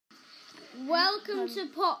Welcome to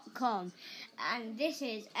Popcom, and this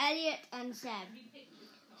is Elliot and Seb.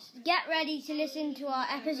 Get ready to listen to our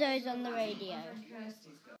episodes on the radio.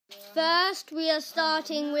 First, we are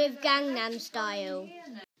starting with Gangnam Style.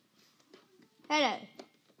 Hello.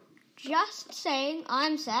 Just saying,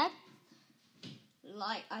 I'm Seb.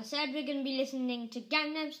 Like I said, we're going to be listening to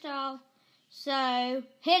Gangnam Style, so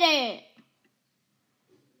hit it!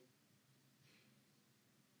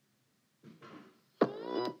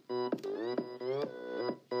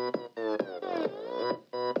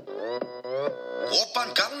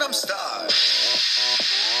 오빤 강남 스타일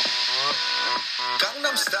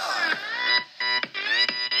강남 스타일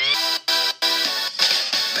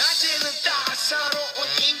낮에는 따사로운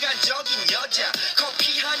인간적인 여자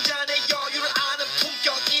커피 한 잔에 여유를 아는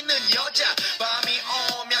품격 있는 여자 밤이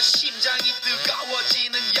오면 심장이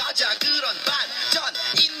뜨거워지는 여자 그런 반전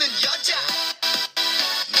있는 여자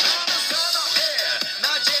나는 선호해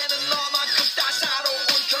낮에는 너만큼 따사로운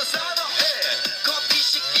그런 선호해 커피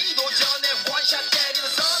식기도 전에 원샷 때리는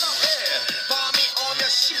선호해 밤이 오면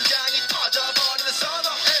심장이 터져버리는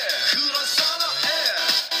선호해 그런 선호해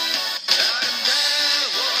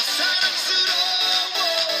아름다워 사랑스러워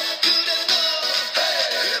그래 너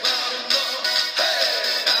그래 바로 너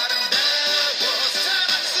아름다워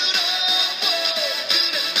사랑스러워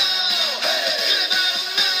그래 너 그래 바로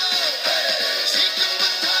너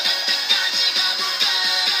지금부터 갈 때까지 가볼까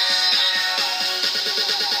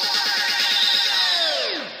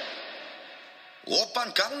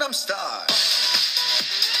오빤 강남 스타일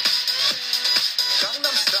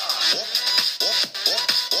강남 스타일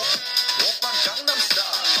오빤 강남 스타일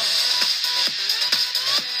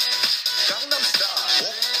강남 스타일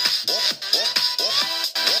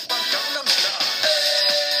오빤 강남 스타일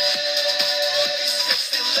에이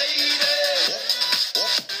섹시 레이디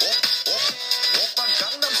오빤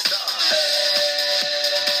강남 스타일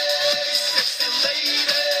에이 섹시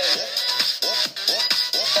레이디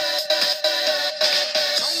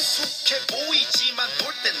성숙해 보이지만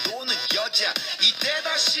놀 땐 노는 여자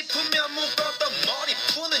이때다 싶으면 묶었던 머리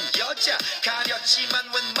푸는 여자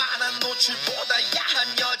가렸지만 웬만한 노출보다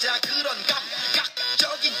야한 여자 그런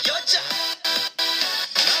감각적인 여자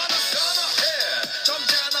나는 선호해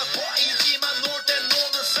점잖아 보이지만 놀 땐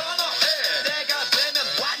노는 선호해 내가 되면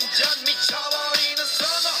완전 미쳐버리는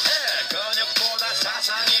선호해 근육보다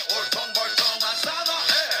사상이 울퉁불퉁한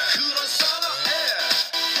선호해 그런 선호해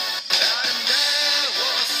아름다워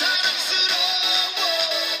사랑스러워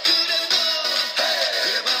그래 너 그래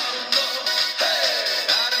바로 너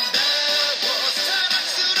아름다워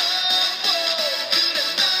사랑스러워 그래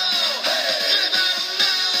너 그래 바로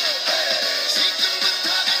너 지금부터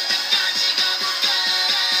갈 때까지 가볼까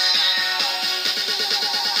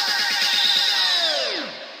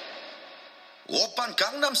오빤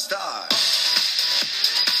강남 스타일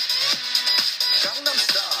강남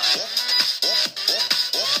스타일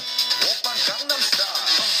오빤 강남 스타일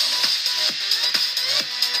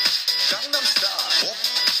강남 스타일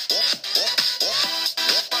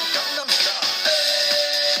오빤 강남 스타일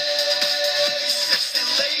에이 섹시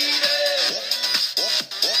레이디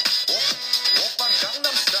오빤 강남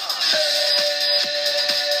스타일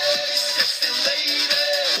에이 섹시 레이디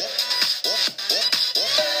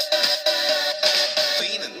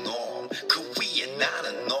뛰는 놈그 위에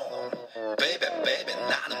나는 놈 베이베 베이베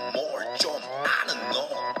나는 뭘 좀 아는 놈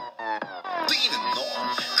뛰는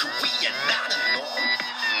놈그 위에 나는 놈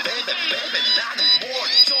베이베 베이베 나는 뭘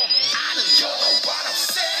좀 아는 You know what I'm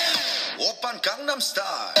saying 오빤 강남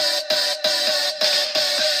스타일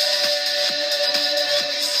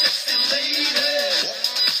섹시 레이디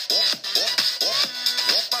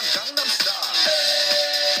오빤 강남 스타일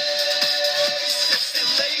섹시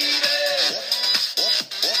레이디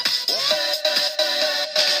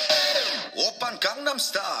오빤 강남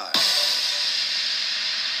스타일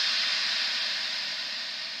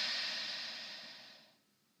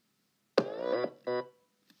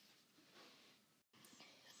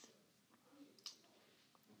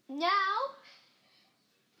Now,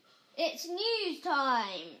 it's news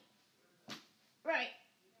time. Right.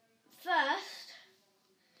 First,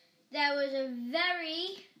 there was a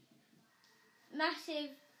very massive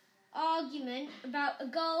argument about a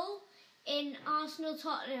goal in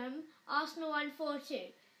Arsenal-Tottenham. Arsenal won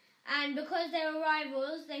 4-2. And because they were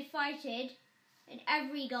rivals, they fighted in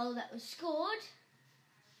every goal that was scored.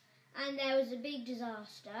 And there was a big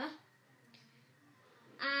disaster.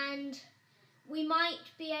 And we might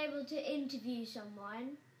be able to interview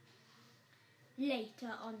someone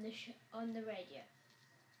later on the radio.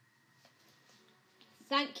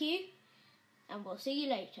 Thank you, and we'll see you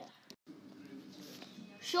later.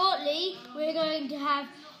 Shortly, we're going to have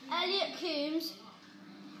Elliot Coombs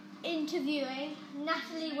interview interviewing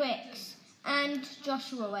Natalie Wicks and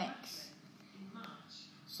Joshua Wicks.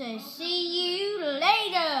 So see you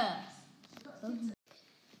later.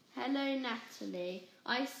 Hello, Natalie.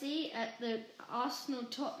 I see at the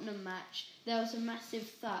Arsenal-Tottenham match there was a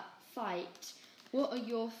massive fight. What are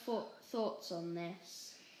your thoughts on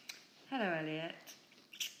this? Hello, Elliot.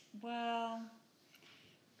 Well,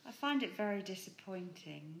 I find it very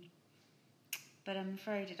disappointing, but I'm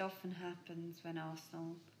afraid it often happens when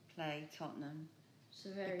Arsenal play Tottenham. So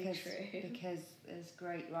very true. Because there's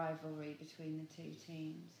great rivalry between the two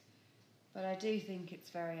teams. But I do think it's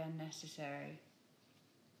very unnecessary.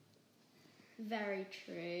 Very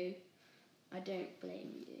true. I don't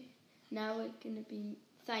blame you. Now we're going to be...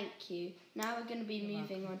 Thank you. Now we're going to be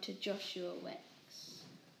moving on to Joshua Wicks.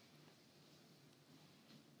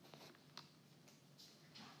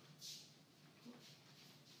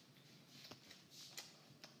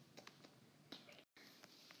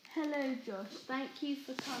 Hello, Josh. Thank you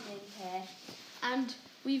for coming here. And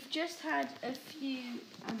we've just had a few...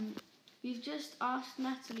 we've just asked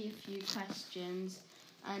Natalie a few questions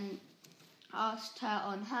and asked her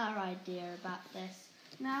on her idea about this.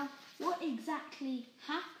 Now, what exactly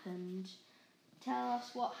happened? Tell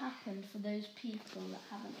us what happened for those people that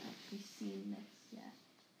haven't actually seen this yet.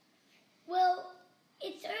 Well,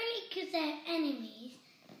 it's only because they're enemies,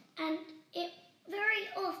 and it very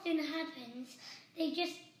often happens. They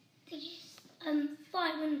just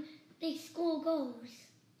fight when they score goals.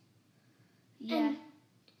 Yeah.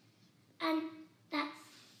 And that's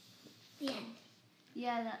the end.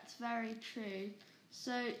 Yeah, that's very true.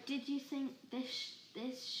 So, did you think this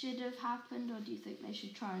should have happened, or do you think they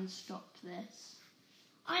should try and stop this?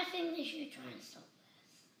 I think they should try and stop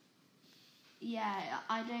this. Yeah,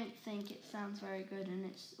 I don't think it sounds very good, and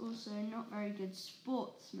it's also not very good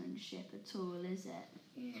sportsmanship at all, is it?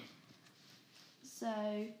 No.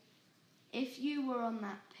 So, if you were on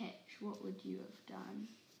that pitch, what would you have done?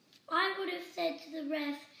 I would have said to the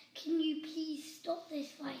ref, "Can you please stop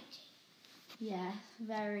this fighting?" Yeah,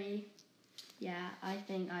 yeah, I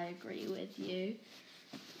think I agree with you.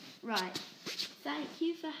 Right, thank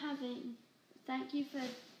you for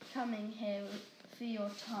coming here for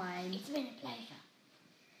your time. It's been a pleasure.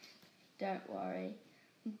 Don't worry.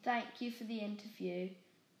 And thank you for the interview.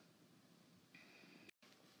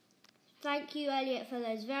 Thank you, Elliot, for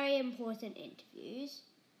those very important interviews.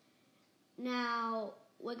 Now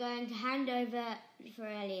we're going to hand over to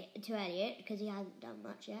Elliot because he hasn't done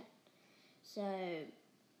much yet. So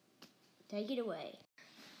take it away.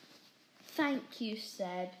 Thank you,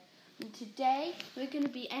 Seb. And today we're going to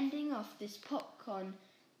be ending off this popcorn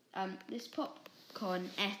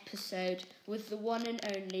episode with the one and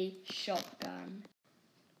only Shotgun.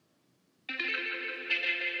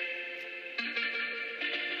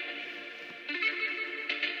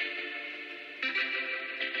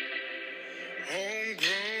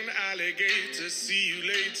 Homegrown alligator, see you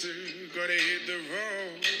later. Gotta hit the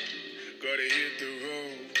road, gotta hit the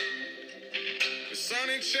road. The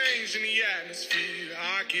sonic change in the atmosphere,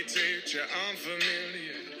 architecture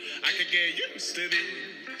unfamiliar. I could get used to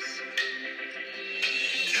this.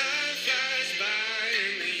 Time flies by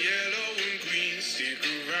in the yellow and green. Stick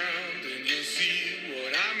around and you'll see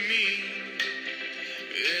what I mean.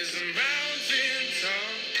 There's a mountain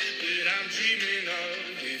top that I'm dreaming of.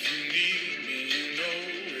 If you need me, you know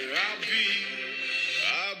where I'll be.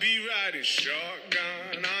 I'll be riding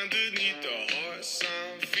shotgun underneath the hot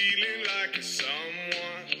sun, feeling like a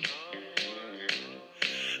someone.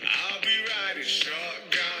 I'll be riding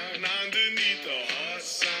shotgun underneath the hot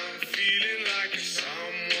sun, feeling like a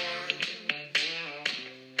someone.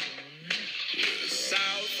 We're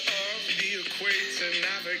south of the equator,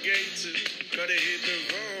 navigator, gotta hit the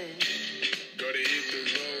road, gotta hit the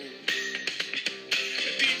road.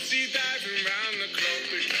 Deep sea diving round the clock,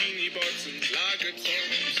 bikini bottoms, lager top,